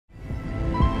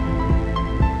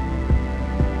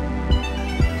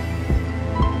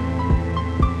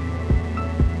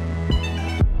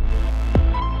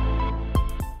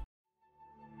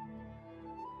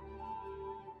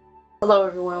Hello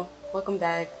everyone, welcome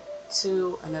back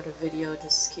to another video.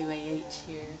 This is QAH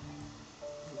here.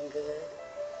 Doing good,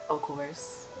 of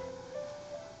course.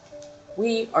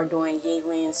 We are doing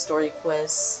Yelan story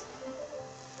quests.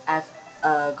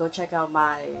 Go check out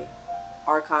my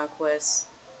Archon quest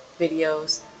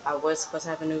videos. I was supposed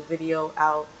to have a new video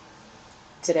out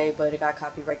today, but it got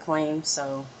copyright claimed,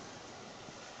 so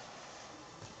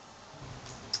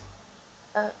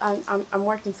I'm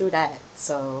working through that.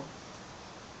 So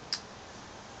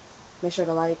make sure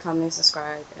to like, comment, and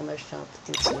subscribe, and let's jump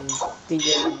into the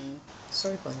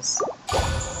story quest.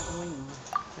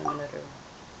 Another.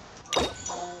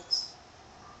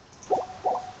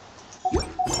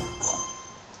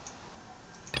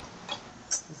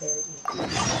 Very easy.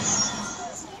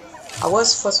 I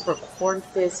was supposed to record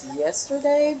this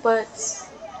yesterday, but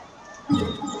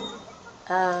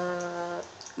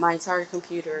my entire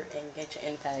computer and Genshin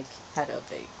Impact had an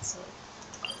update, so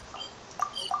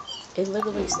it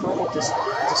literally started the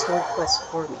story quest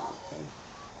for me.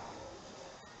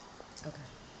 Okay.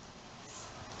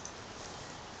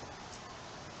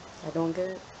 I doing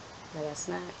good? I got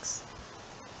snacks,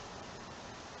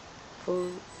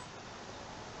 food.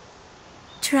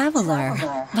 Traveler,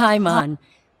 Paimon,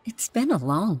 it's been a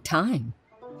long time.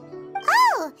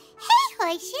 Oh, hey,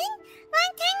 Hoishin!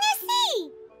 Long time no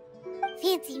see!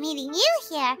 Fancy meeting you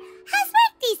here. How's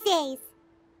work these days?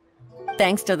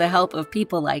 Thanks to the help of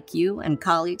people like you and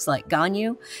colleagues like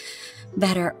Ganyu,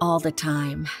 better all the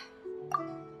time.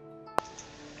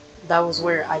 That was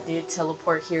where I did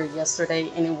teleport here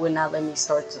yesterday, and it would not let me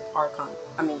start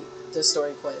the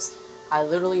story quest. I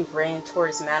literally ran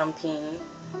towards Madame Ping,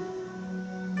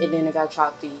 and then it got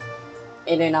choppy,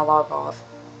 and then I logged off.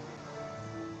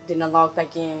 Then I logged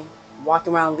back in, walked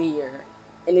around Lear,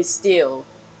 and it still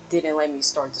didn't let me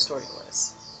start the story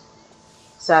quest.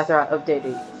 So after I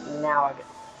updated, now I can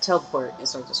teleport and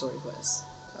start the story quest.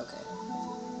 Okay.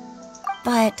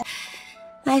 But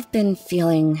I've been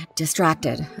feeling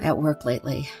distracted at work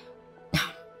lately.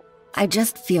 I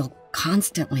just feel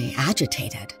constantly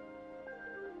agitated.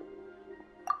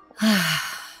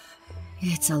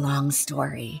 It's a long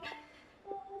story.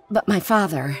 But my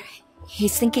father,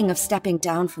 he's thinking of stepping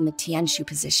down from the Tianshu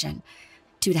position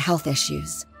due to health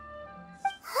issues.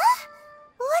 Huh?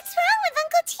 What's wrong with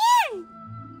Uncle Tian?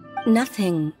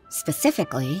 Nothing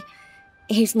specifically.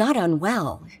 He's not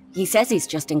unwell. He says he's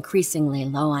just increasingly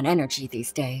low on energy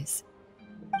these days.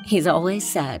 He's always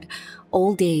said,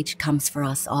 old age comes for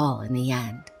us all in the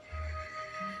end.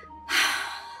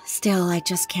 Still, I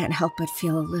just can't help but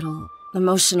feel a little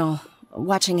emotional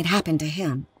watching it happen to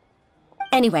him.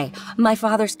 Anyway, my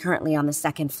father's currently on the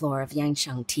second floor of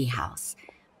Yangsheng Tea House.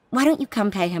 Why don't you come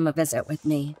pay him a visit with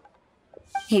me?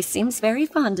 He seems very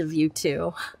fond of you,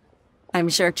 too. I'm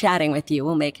sure chatting with you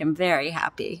will make him very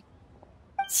happy.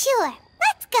 Sure,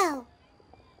 let's go.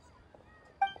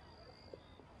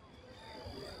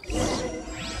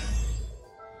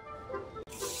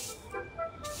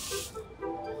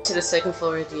 To the second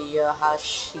floor of the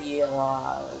Hashi,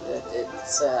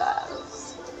 it's,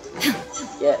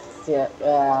 yes, yeah,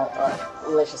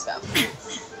 let's just go.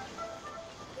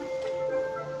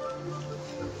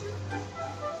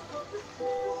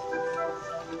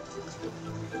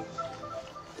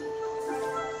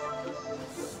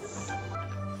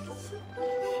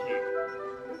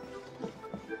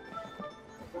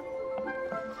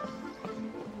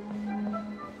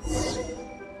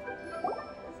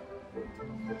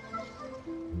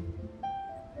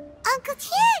 Uncle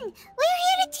Tian, we're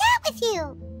here to chat with you.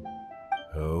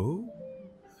 Oh?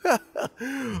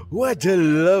 What a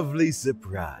lovely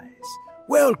surprise.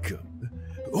 Welcome.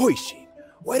 Hoishin,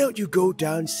 why don't you go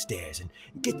downstairs and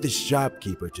get the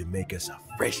shopkeeper to make us a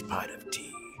fresh pot of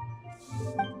tea?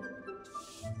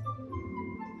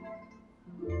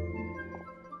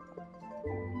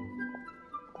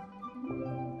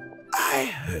 I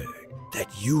heard that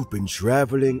you've been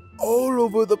traveling all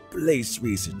over the place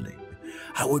recently.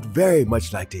 I would very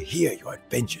much like to hear your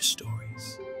adventure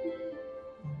stories.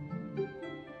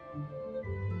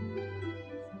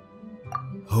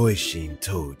 Hoishin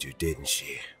told you, didn't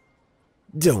she?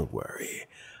 Don't worry,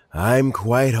 I'm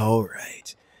quite all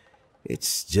right.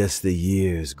 It's just the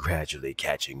years gradually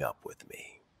catching up with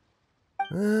me.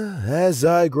 As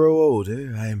I grow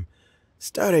older, I'm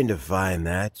starting to find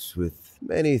that with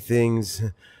many things,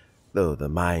 though the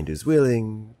mind is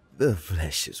willing, the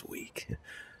flesh is weak.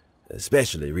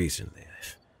 Especially recently,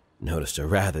 I've noticed a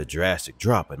rather drastic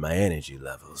drop in my energy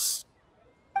levels.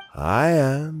 I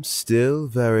am still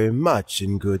very much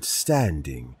in good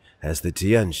standing as the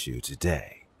Tianshu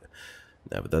today.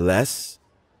 Nevertheless,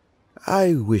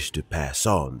 I wish to pass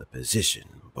on the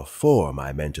position before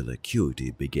my mental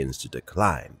acuity begins to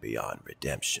decline beyond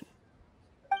redemption.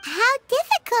 How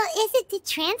difficult is it to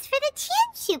transfer the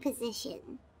Tianshu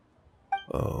position?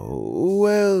 Oh,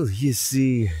 well, you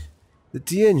see, the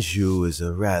Tianshu is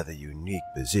a rather unique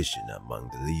position among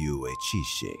the Liyue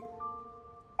Qixing.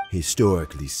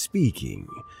 Historically speaking,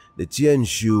 the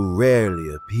Tianshu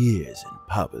rarely appears in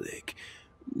public.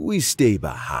 We stay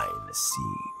behind the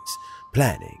scenes,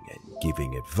 planning and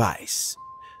giving advice,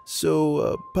 so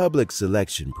a public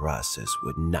selection process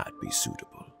would not be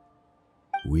suitable.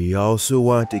 We also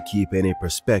want to keep any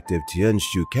prospective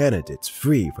Tianshu candidates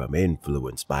free from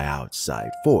influence by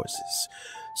outside forces,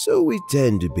 so we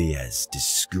tend to be as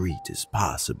discreet as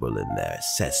possible in their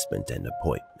assessment and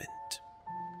appointment.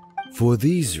 For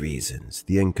these reasons,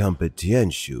 the incumbent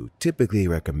Tianshu typically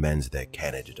recommends their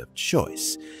candidate of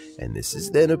choice, and this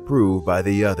is then approved by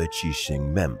the other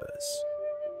Qixing members.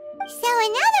 So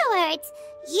in other words,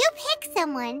 you pick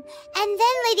someone, and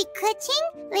then Lady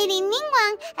Keqing, Lady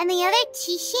Ningguang, and the other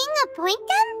Qixing appoint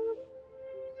them?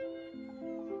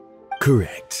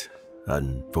 Correct.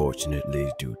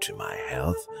 Unfortunately, due to my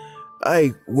health,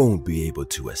 I won't be able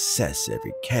to assess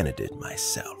every candidate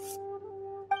myself.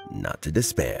 Not to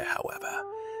despair, however,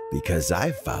 because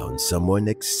I found someone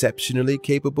exceptionally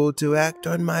capable to act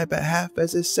on my behalf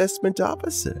as assessment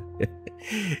officer.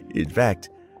 In fact,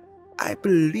 I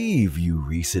believe you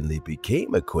recently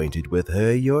became acquainted with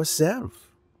her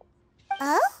yourself.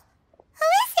 Oh? Who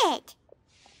is it?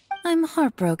 I'm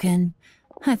heartbroken.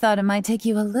 I thought it might take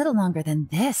you a little longer than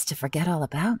this to forget all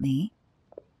about me.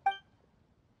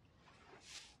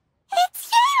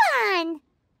 It's Yelan!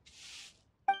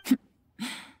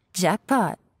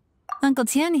 Jackpot. Uncle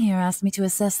Tian here asked me to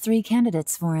assess 3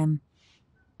 candidates for him.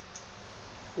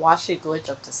 Watch it glitch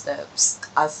up the steps.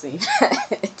 I see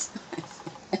that.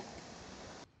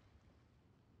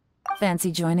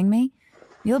 Fancy joining me?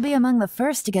 You'll be among the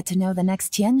first to get to know the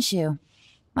next Tianshu.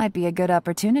 Might be a good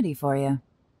opportunity for you.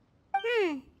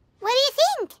 What do you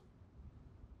think?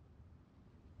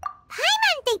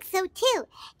 Paimon thinks so too.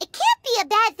 It can't be a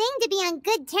bad thing to be on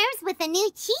good terms with a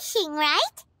new Qixing,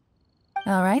 right?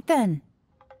 Alright then.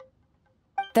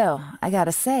 Though, I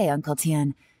gotta say, Uncle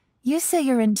Tian, you say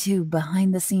you're into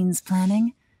behind-the-scenes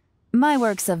planning? My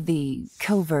work's of the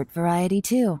covert variety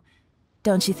too.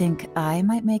 Don't you think I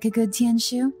might make a good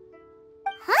Tianshu?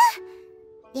 Huh?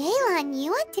 Yelan,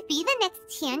 you want to be the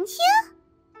next Tianshu?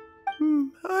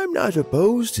 I'm not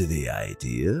opposed to the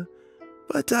idea,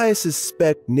 but I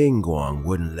suspect Ningguang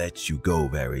wouldn't let you go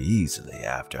very easily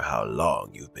after how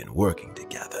long you've been working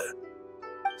together.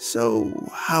 So,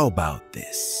 how about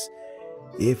this?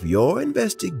 If your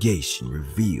investigation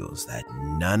reveals that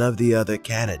none of the other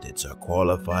candidates are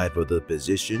qualified for the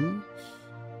position,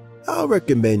 I'll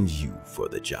recommend you for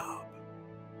the job.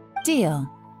 Deal.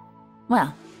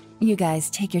 Well, you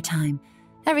guys take your time.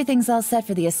 Everything's all set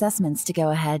for the assessments to go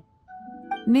ahead.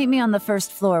 Meet me on the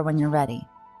first floor when you're ready.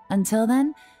 Until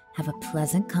then, have a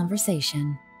pleasant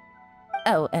conversation.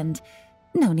 Oh, and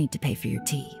no need to pay for your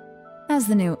tea. As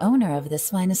the new owner of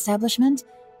this fine establishment,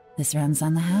 this runs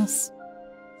on the house.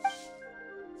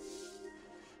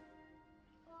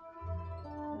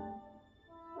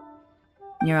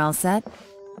 You're all set?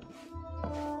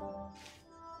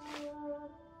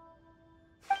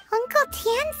 Uncle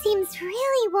Tian seems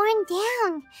really worn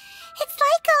down. It's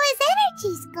like all his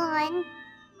energy's gone.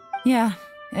 Yeah,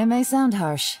 it may sound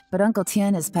harsh, but Uncle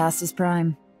Tian is past his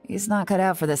prime. He's not cut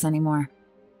out for this anymore.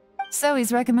 So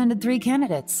he's recommended 3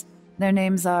 candidates. Their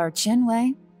names are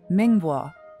Qinwei,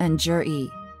 Mingbo, and Zhi.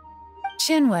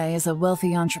 Qinwei is a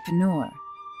wealthy entrepreneur.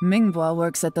 Mingbo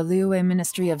works at the Liyue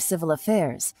Ministry of Civil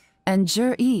Affairs, and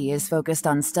Zhi is focused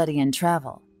on study and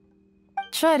travel.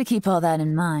 Try to keep all that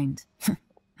in mind.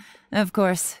 Of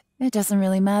course, it doesn't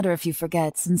really matter if you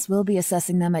forget, since we'll be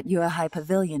assessing them at Yuehai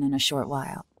Pavilion in a short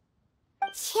while.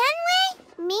 Qianwei,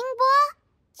 Mingbo,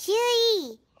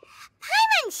 Zhi.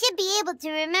 Paimon should be able to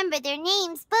remember their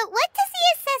names, but what does the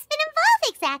assessment involve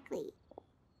exactly?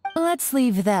 Let's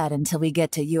leave that until we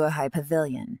get to Yuehai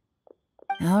Pavilion.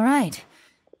 All right.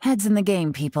 Heads in the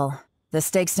game, people. The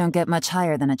stakes don't get much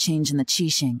higher than a change in the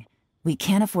Qixing. We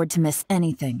can't afford to miss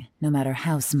anything, no matter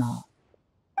how small.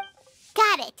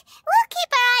 Got it. We'll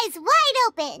keep our eyes wide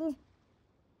open.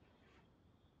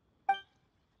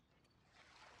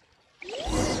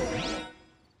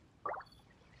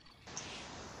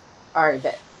 Alright,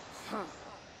 bet.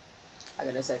 I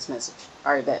got a text message.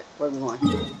 Alright, bet. Where we going?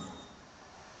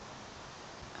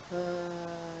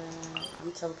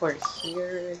 I'm teleported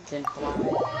here, then fly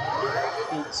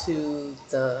into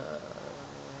the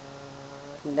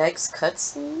next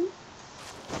cutscene.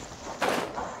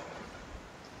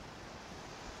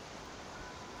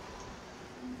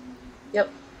 Yep.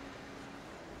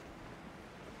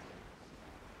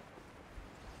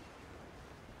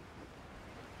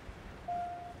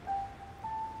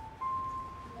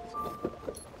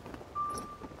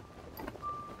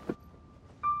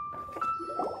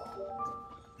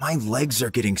 My legs are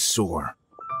getting sore.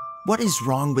 What is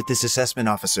wrong with this assessment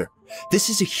officer? This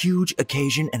is a huge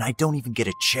occasion and I don't even get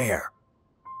a chair.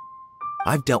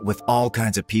 I've dealt with all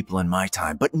kinds of people in my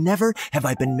time, but never have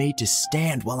I been made to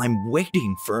stand while I'm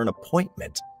waiting for an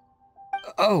appointment.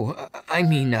 Oh,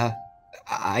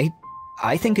 I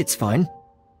think it's fine.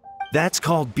 That's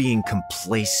called being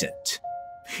complacent.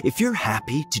 If you're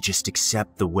happy to just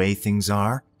accept the way things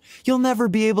are, you'll never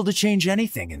be able to change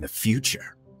anything in the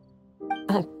future.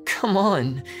 Oh, come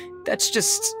on. That's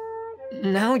just...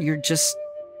 Now you're just...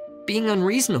 being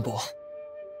unreasonable.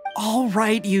 All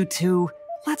right, you two.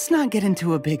 Let's not get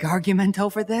into a big argument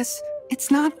over this. It's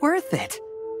not worth it.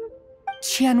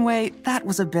 Qianwei, that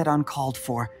was a bit uncalled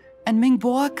for. And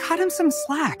Mingbo, cut him some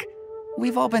slack.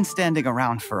 We've all been standing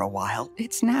around for a while.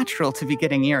 It's natural to be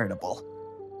getting irritable.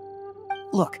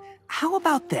 Look, how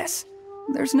about this?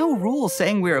 There's no rule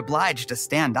saying we're obliged to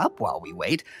stand up while we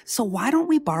wait, so why don't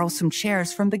we borrow some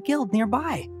chairs from the guild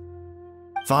nearby?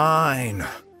 Fine.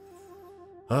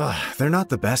 They're not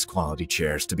the best quality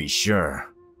chairs, to be sure.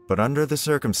 But under the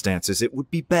circumstances, it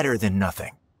would be better than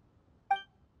nothing.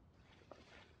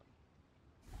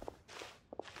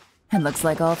 It looks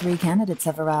like all 3 candidates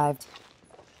have arrived.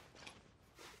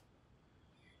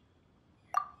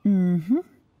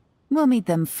 We'll meet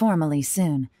them formally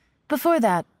soon. Before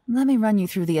that, let me run you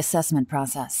through the assessment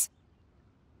process.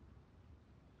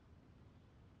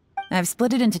 I've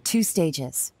split it into 2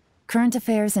 stages: current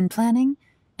affairs and planning,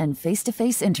 and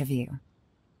face-to-face interview.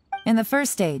 In the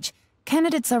first stage,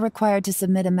 candidates are required to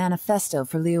submit a manifesto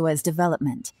for Liyue's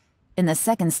development. In the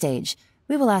second stage,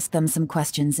 we will ask them some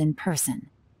questions in person.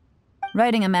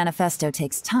 Writing a manifesto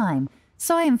takes time,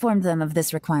 so I informed them of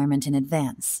this requirement in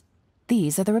advance.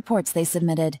 These are the reports they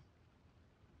submitted.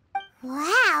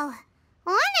 Wow,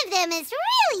 one of them is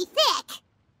really thick.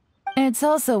 It's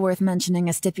also worth mentioning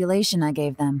a stipulation I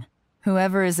gave them.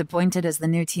 Whoever is appointed as the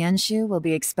new Tianshu will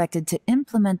be expected to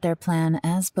implement their plan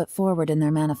as put forward in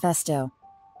their manifesto.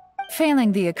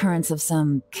 Failing the occurrence of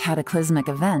some cataclysmic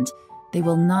event, they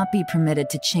will not be permitted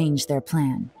to change their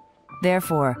plan.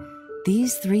 Therefore,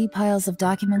 these 3 piles of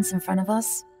documents in front of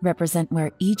us represent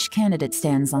where each candidate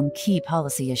stands on key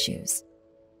policy issues.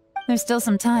 There's still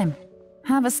some time.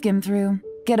 Have a skim through,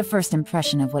 get a first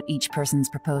impression of what each person's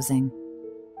proposing.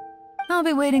 I'll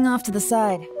be waiting off to the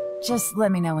side. Just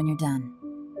let me know when you're done.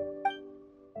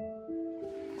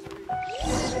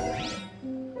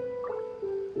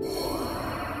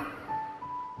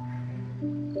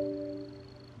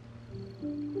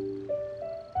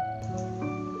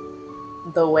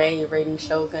 The way Raiden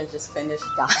Shogun just finished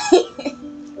dying.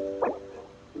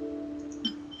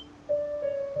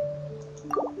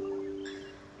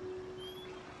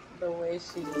 The way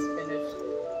she just finished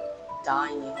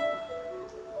dying.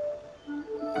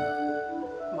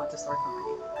 I'm about to start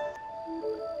crying.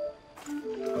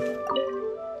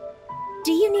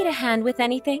 Do you need a hand with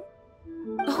anything?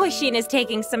 Hoishin is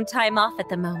taking some time off at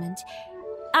the moment.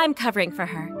 I'm covering for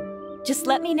her. Just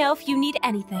let me know if you need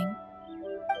anything.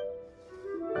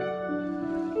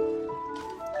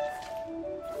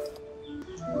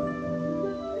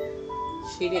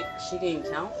 She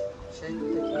didn't count? Check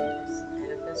the canvas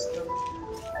manifesto.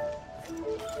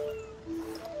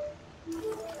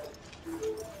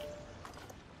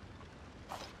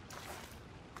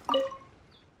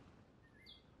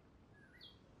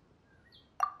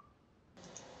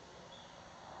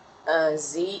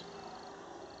 Z.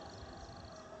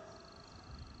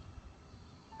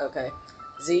 Okay.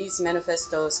 Z's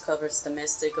manifestos covers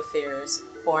domestic affairs,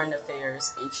 foreign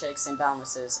affairs, and checks and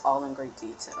balances, all in great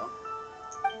detail.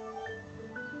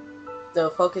 The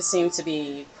focus seems to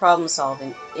be problem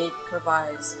solving. It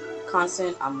provides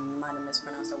constant, I might have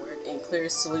mispronounced the word, and clear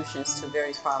solutions to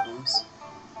various problems.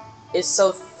 It's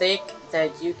so thick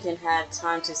that you can have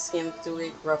time to skim through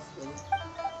it roughly.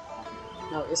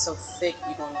 No, it's so thick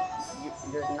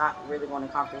you're not really going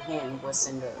to comprehend what's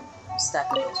in the stack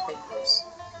of those papers.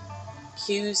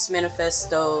 Q's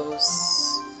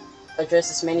manifestos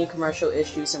addresses many commercial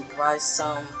issues and provides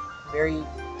some very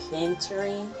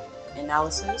pantering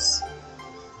analysis.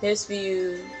 His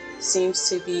view seems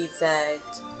to be that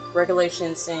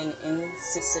regulations and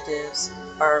incentives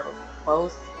are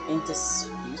both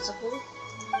indisputable.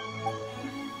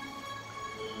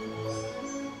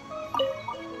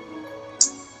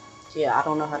 Yeah, I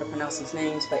don't know how to pronounce these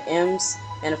names, but M's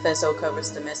manifesto covers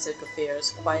domestic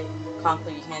affairs quite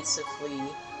comprehensively,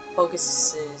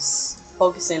 focuses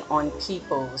focusing on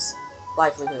people's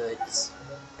livelihoods.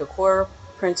 The core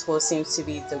principle seems to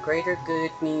be the greater good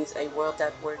means a world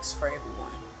that works for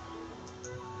everyone.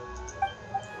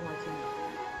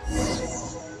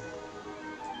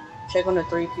 Check on the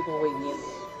 3 people with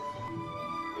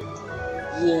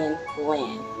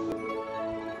Yelan.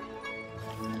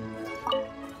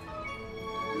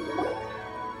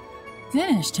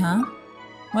 Finished, huh?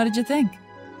 What did you think?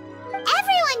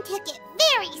 Everyone took it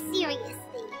very seriously.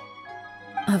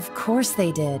 Of course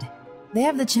they did. They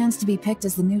have the chance to be picked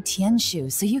as the new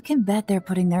Tianshu, so you can bet they're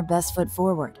putting their best foot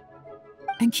forward.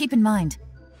 And keep in mind,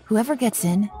 whoever gets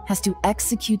in has to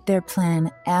execute their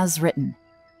plan as written.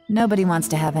 Nobody wants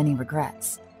to have any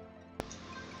regrets.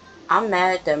 I'm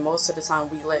mad that most of the time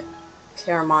we let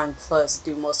Caramon Plus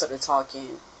do most of the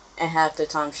talking, and half the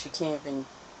time she can't even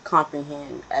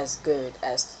comprehend as good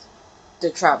as the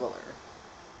Traveler.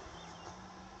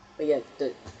 But yet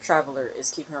the Traveler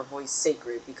is keeping her voice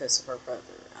sacred because of her brother.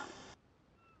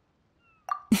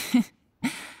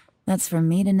 That's for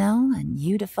me to know and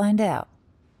you to find out.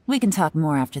 We can talk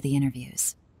more after the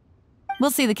interviews.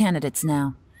 We'll see the candidates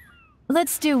now.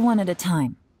 Let's do one at a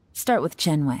time. Start with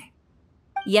Chenwei.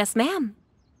 Yes, ma'am.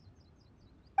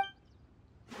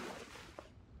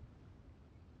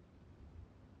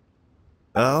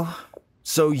 Oh?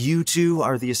 So you two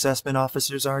are the assessment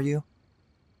officers, are you?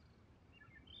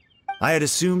 I had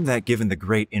assumed that given the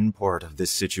great import of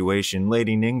this situation,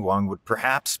 Lady Ningguang would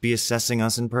perhaps be assessing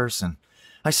us in person.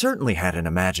 I certainly hadn't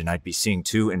imagined I'd be seeing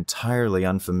 2 entirely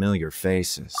unfamiliar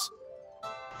faces.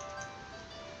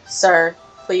 Sir,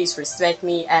 please respect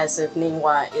me as if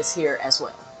Ningguang is here as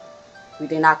well. We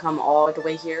did not come all the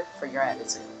way here for your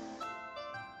attitude.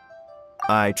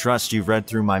 I trust you've read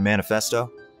through my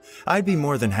manifesto? I'd be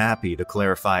more than happy to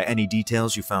clarify any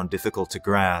details you found difficult to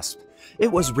grasp.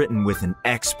 It was written with an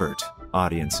expert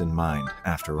audience in mind,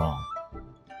 after all.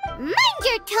 Mind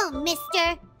your tone,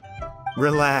 mister!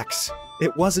 Relax.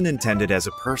 It wasn't intended as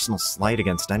a personal slight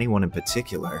against anyone in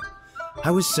particular.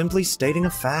 I was simply stating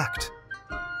a fact.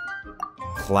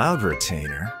 Cloud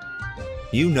Retainer?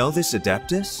 You know this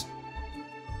Adeptus?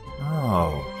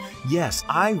 Oh, yes,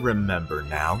 I remember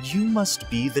now. You must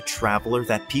be the traveler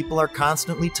that people are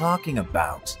constantly talking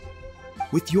about.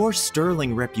 With your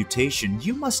sterling reputation,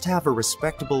 you must have a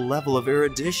respectable level of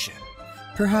erudition.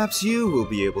 Perhaps you will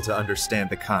be able to understand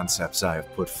the concepts I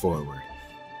have put forward.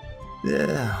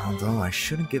 Yeah, although I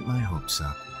shouldn't get my hopes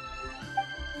up.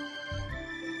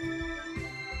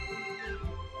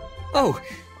 Oh,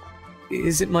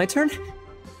 is it my turn?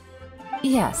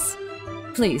 Yes.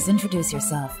 Please introduce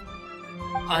yourself.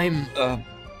 I'm,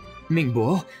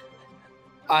 Mingbo.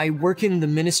 I work in the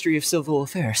Ministry of Civil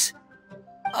Affairs.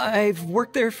 I've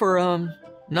worked there for,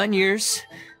 9 years,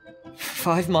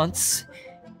 5 months,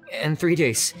 and 3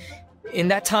 days. In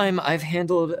that time, I've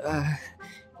handled,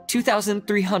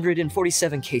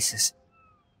 2,347 cases.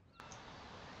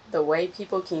 The way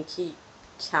people can keep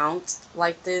count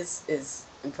like this is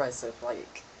impressive.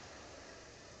 Like,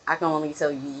 I can only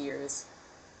tell you years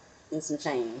and some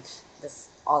change. That's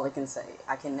all I can say.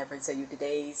 I can never tell you the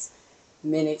days,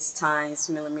 minutes, times,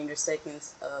 millimeters,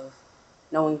 seconds of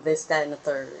knowing this, that, and the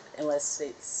third, unless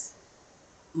it's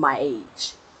my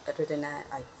age. Other than that,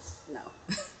 no.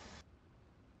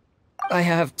 I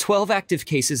have 12 active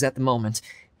cases at the moment.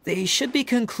 They should be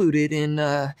concluded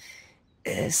in,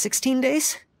 16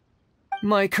 days?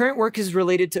 My current work is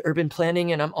related to urban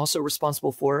planning, and I'm also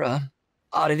responsible for,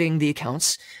 auditing the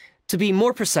accounts. To be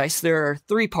more precise, there are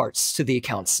 3 parts to the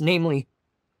accounts, namely...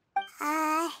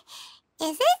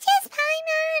 Is it just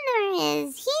Paimon, or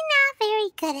is he not very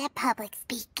good at public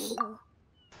speaking?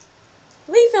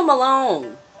 Leave him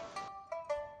alone!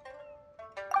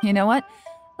 You know what?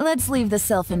 Let's leave the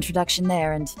self-introduction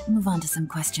there and move on to some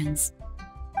questions.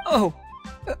 Oh,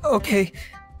 okay.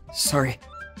 Sorry.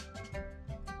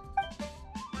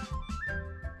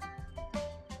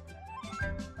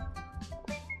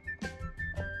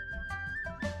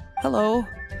 Hello.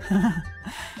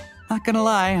 Not gonna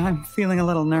lie, I'm feeling a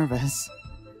little nervous.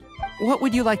 What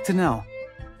would you like to know?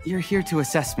 You're here to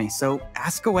assess me, so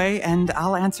ask away and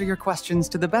I'll answer your questions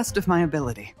to the best of my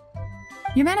ability.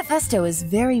 Your manifesto is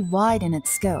very wide in its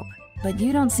scope, but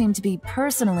you don't seem to be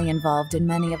personally involved in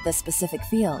many of the specific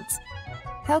fields.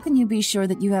 How can you be sure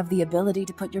that you have the ability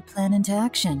to put your plan into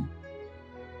action?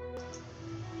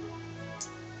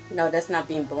 No, that's not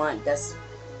being blunt. That's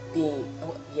being,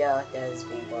 yeah, that is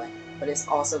being blunt. But it's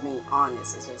also being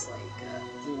honest. It's just like,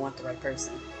 you want the right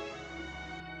person.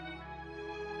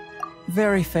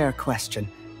 Very fair question.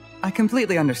 I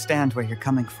completely understand where you're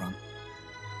coming from.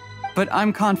 But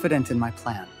I'm confident in my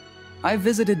plan. I've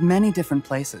visited many different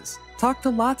places, talked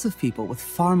to lots of people with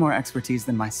far more expertise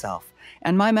than myself,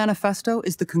 and my manifesto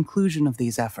is the conclusion of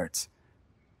these efforts.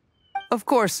 Of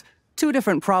course, two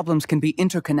different problems can be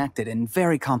interconnected in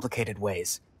very complicated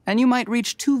ways, and you might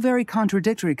reach two very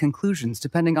contradictory conclusions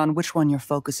depending on which one you're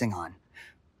focusing on.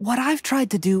 What I've tried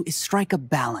to do is strike a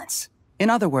balance. In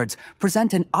other words,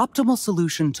 present an optimal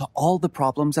solution to all the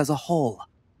problems as a whole.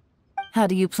 How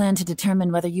do you plan to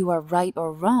determine whether you are right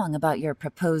or wrong about your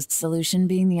proposed solution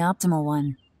being the optimal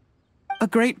one? A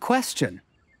great question.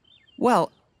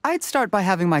 Well, I'd start by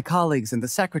having my colleagues and the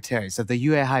secretaries of the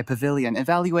Yuehai Pavilion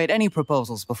evaluate any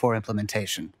proposals before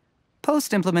implementation.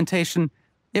 Post-implementation,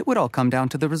 it would all come down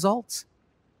to the results.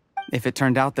 If it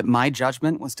turned out that my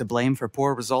judgment was to blame for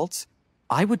poor results,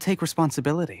 I would take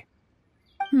responsibility.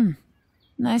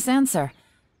 Nice answer.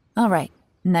 All right,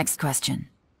 next question.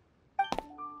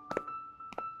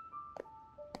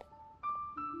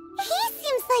 He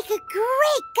seems like a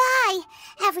great guy.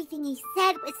 Everything he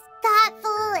said was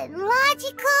thoughtful and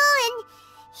logical, and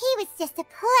he was just a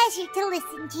pleasure to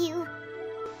listen to.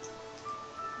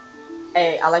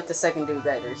 Hey, I like the second dude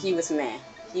better. He was man.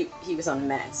 He was on the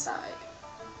man side.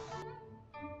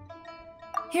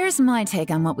 Here's my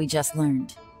take on what we just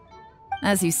learned.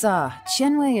 As you saw,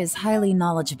 Qianwei is highly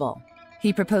knowledgeable.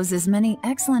 He proposes many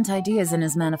excellent ideas in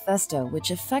his manifesto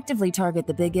which effectively target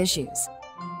the big issues.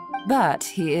 But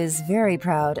he is very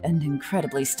proud and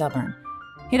incredibly stubborn.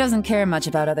 He doesn't care much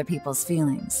about other people's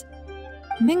feelings.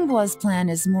 Mingbo's plan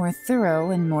is more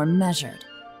thorough and more measured.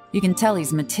 You can tell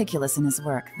he's meticulous in his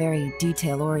work, very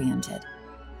detail-oriented.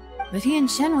 But he and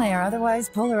Qianwei are otherwise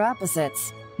polar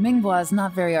opposites. Mingbo is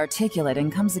not very articulate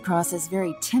and comes across as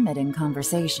very timid in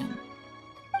conversation.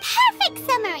 Perfect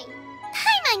summary!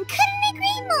 Paimon couldn't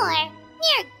agree more!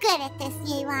 You're good at this,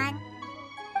 Yelan.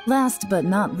 Last but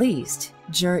not least,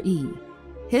 Zhi.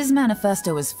 His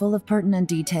manifesto is full of pertinent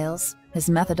details, his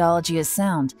methodology is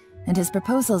sound, and his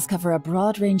proposals cover a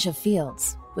broad range of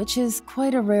fields, which is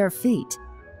quite a rare feat.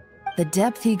 The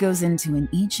depth he goes into in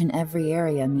each and every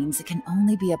area means it can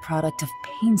only be a product of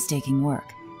painstaking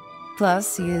work.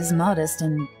 Plus, he is modest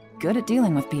and good at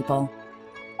dealing with people.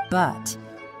 But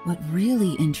what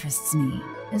really interests me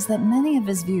is that many of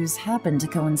his views happen to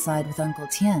coincide with Uncle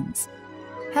Tien's.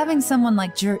 Having someone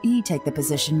like Zhi take the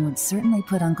position would certainly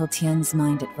put Uncle Tien's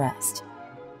mind at rest.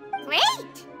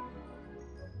 Great!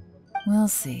 We'll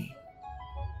see.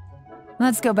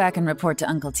 Let's go back and report to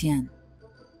Uncle Tien.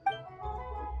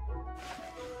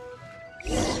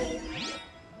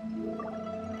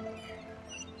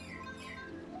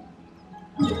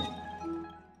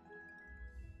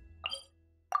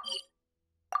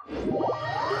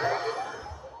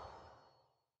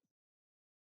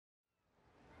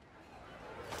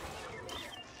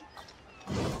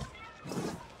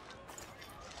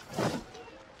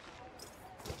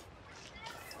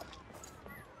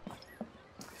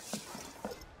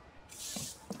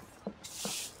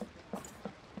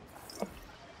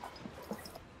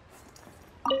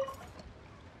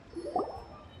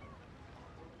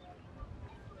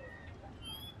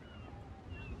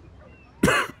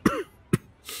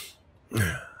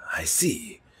 I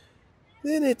see.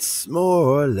 Then it's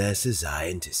more or less as I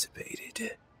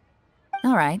anticipated.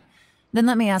 All right, then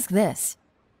let me ask this.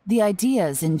 The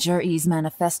ideas in Zhi's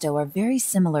manifesto are very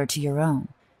similar to your own.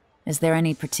 Is there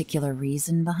any particular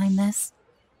reason behind this?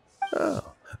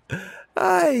 Oh,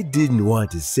 I didn't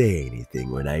want to say anything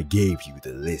when I gave you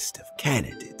the list of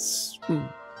candidates,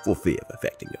 for fear of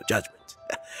affecting your judgment.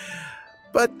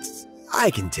 But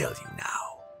I can tell you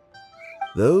now.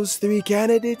 Those 3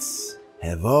 candidates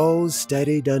have all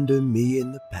studied under me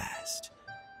in the past.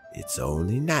 It's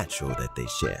only natural that they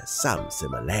share some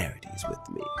similarities with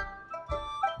me.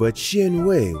 But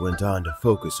Qianwei went on to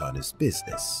focus on his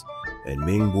business, and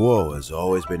Mingbo has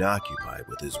always been occupied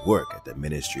with his work at the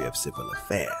Ministry of Civil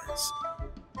Affairs.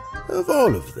 Of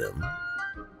all of them,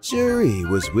 Zhi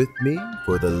was with me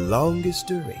for the longest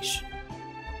duration.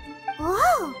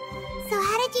 Whoa! So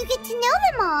how did you get to know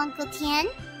them all, Uncle Tien?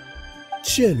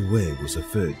 Qianwei was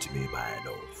referred to me by an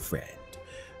old friend.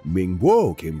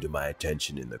 Mingbo came to my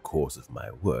attention in the course of my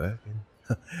work.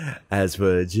 As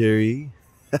for Zhi,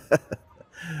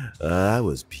 I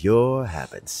was pure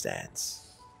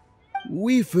happenstance.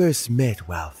 We first met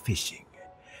while fishing.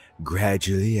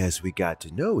 Gradually, as we got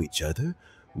to know each other,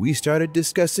 we started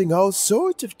discussing all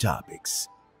sorts of topics.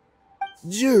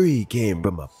 Zhi came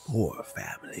from a poor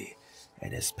family,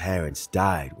 and his parents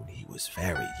died when he was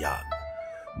very young.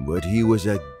 But he was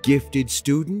a gifted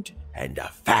student and a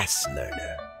fast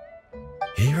learner.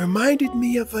 He reminded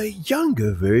me of a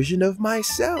younger version of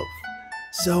myself,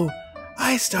 so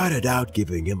I started out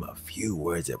giving him a few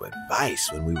words of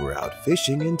advice when we were out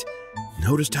fishing, and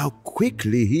noticed how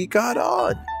quickly he got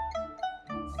on.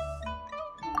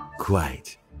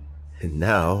 Quite. And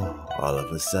now, all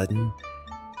of a sudden,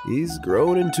 he's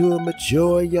grown into a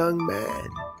mature young man.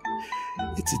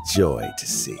 It's a joy to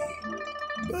see,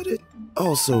 but it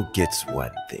also gets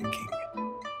one thinking.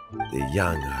 The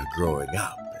young are growing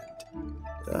up,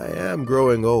 and I am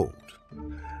growing old.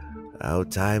 How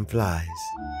time flies.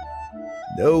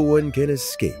 No one can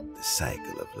escape the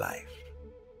cycle of life.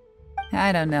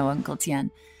 I don't know, Uncle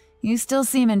Tian. You still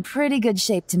seem in pretty good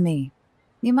shape to me.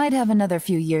 You might have another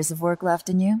few years of work left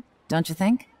in you, don't you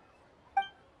think?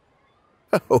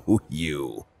 Oh,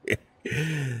 you.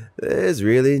 There's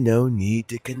really no need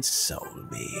to console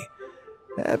me.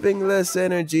 Having less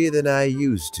energy than I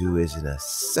used to isn't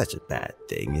such a bad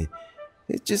thing.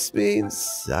 It just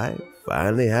means I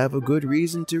finally have a good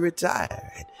reason to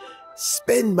retire and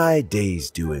spend my days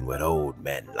doing what old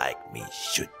men like me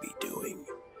should be doing.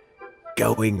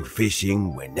 Going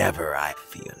fishing whenever I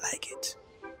feel like it.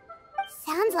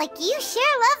 Sounds like you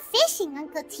sure love fishing,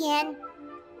 Uncle Tian.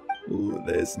 Ooh,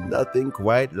 there's nothing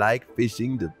quite like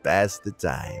fishing to pass the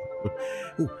time.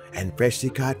 Ooh, and freshly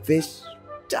caught fish,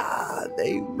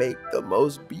 they make the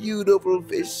most beautiful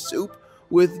fish soup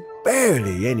with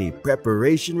barely any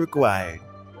preparation required.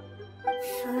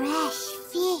 Fresh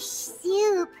fish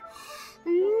soup.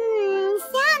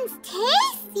 Sounds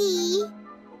tasty.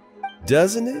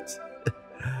 Doesn't it?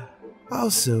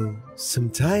 Also, some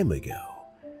time ago,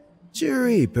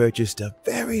 Jury purchased a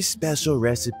very special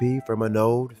recipe from an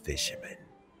old fisherman.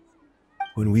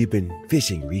 When we've been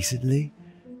fishing recently,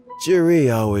 Jury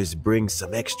always brings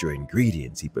some extra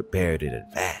ingredients he prepared in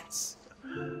advance.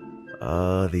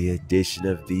 The addition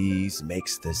of these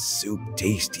makes the soup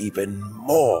taste even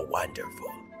more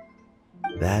wonderful.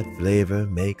 That flavor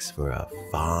makes for a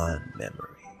fond memory.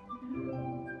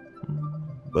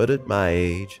 But at my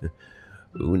age,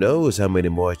 who knows how many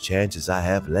more chances I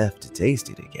have left to taste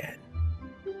it again.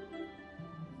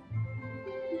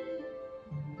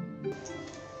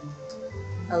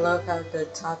 I love how the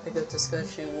topic of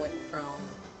discussion went from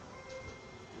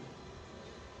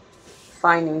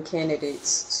finding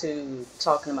candidates to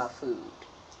talking about food.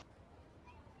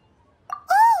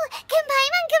 Oh, can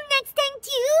Paimon come next time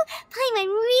too? Paimon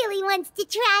really wants to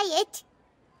try it.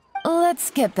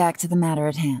 Let's get back to the matter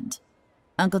at hand.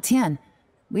 Uncle Tian,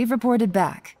 we've reported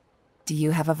back. Do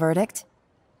you have a verdict?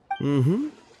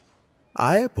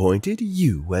 I appointed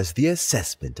you as the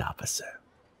assessment officer,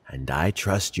 and I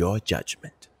trust your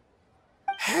judgment.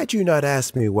 Had you not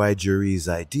asked me why Jury's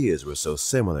ideas were so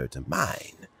similar to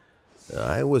mine,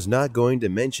 I was not going to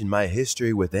mention my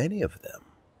history with any of them.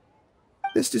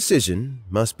 This decision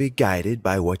must be guided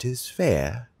by what is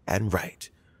fair and right.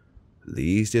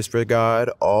 Please disregard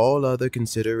all other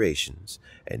considerations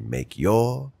and make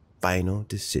your final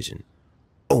decision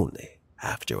only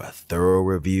after a thorough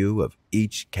review of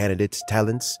each candidate's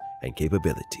talents and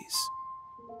capabilities.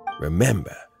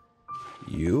 Remember,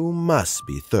 you must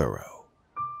be thorough.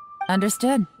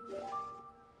 Understood.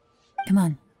 Come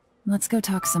on, let's go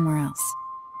talk somewhere else.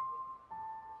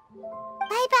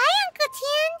 Bye-bye, Uncle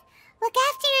Tian. Look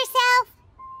after yourself.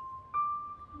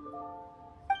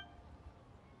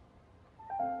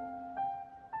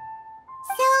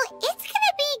 So, it's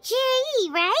gonna be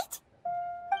Jiri, right?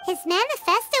 His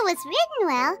manifesto was written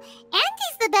well, and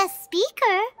he's the best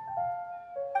speaker.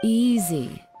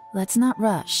 Easy. Let's not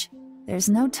rush. There's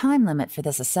no time limit for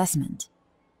this assessment.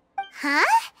 Huh?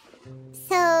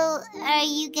 So, are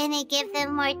you gonna give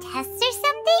them more tests or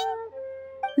something?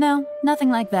 No,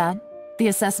 nothing like that. The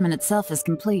assessment itself is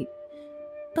complete.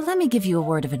 But let me give you a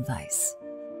word of advice.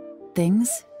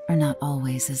 Things are not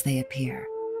always as they appear.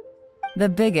 The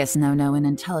biggest no-no in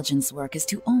intelligence work is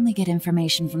to only get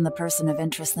information from the person of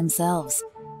interest themselves.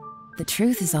 The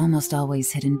truth is almost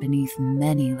always hidden beneath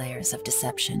many layers of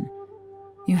deception.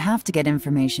 You have to get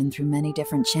information through many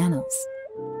different channels.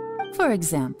 For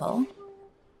example,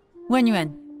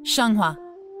 Wenyuan, Shanghua.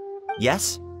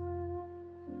 Yes?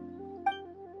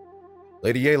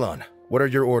 Lady Yelan, what are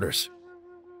your orders?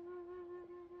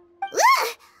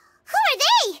 Ugh! Who are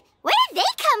they? Where did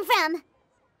they come from?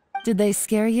 Did they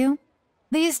scare you?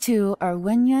 These two are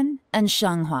Wenyuan and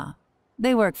Shanghua.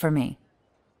 They work for me.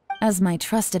 As my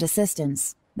trusted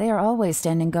assistants, they are always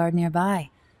standing guard nearby.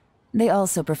 They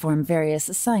also perform various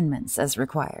assignments as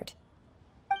required.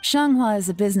 Shanghua is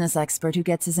a business expert who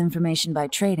gets his information by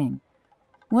trading.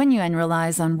 Wenyuan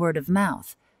relies on word of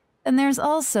mouth. And there's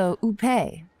also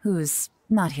Upei, who's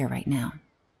not here right now.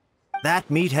 That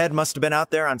meathead must have been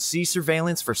out there on sea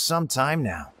surveillance for some time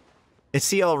now. Is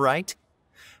he all right?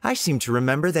 I seem to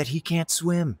remember that he can't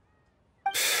swim.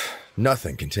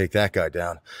 Nothing can take that guy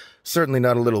down. Certainly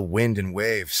not a little wind and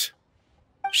waves.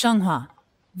 Shenghua,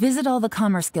 visit all the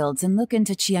commerce guilds and look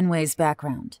into Qianwei's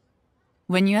background.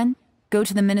 Wenyuan, go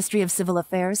to the Ministry of Civil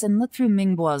Affairs and look through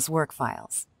Mingbo's work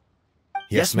files.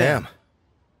 Yes, ma'am.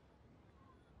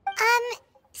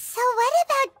 So what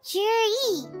about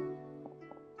Juri?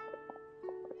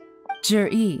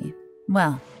 Juri,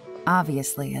 well,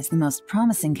 obviously as the most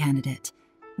promising candidate,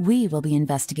 we will be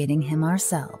investigating him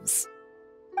ourselves.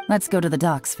 Let's go to the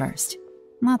docks first.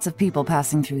 Lots of people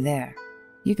passing through there.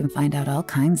 You can find out all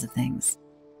kinds of things.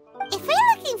 If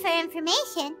we're looking for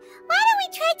information, why don't we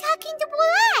try talking to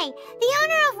Bulai, the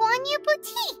owner of Wanyu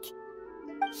Boutique?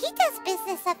 He does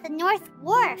business at the North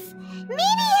Wharf. Maybe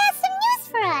he has some news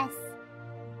for us.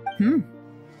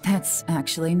 That's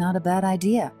actually not a bad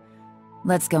idea.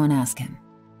 Let's go and ask him.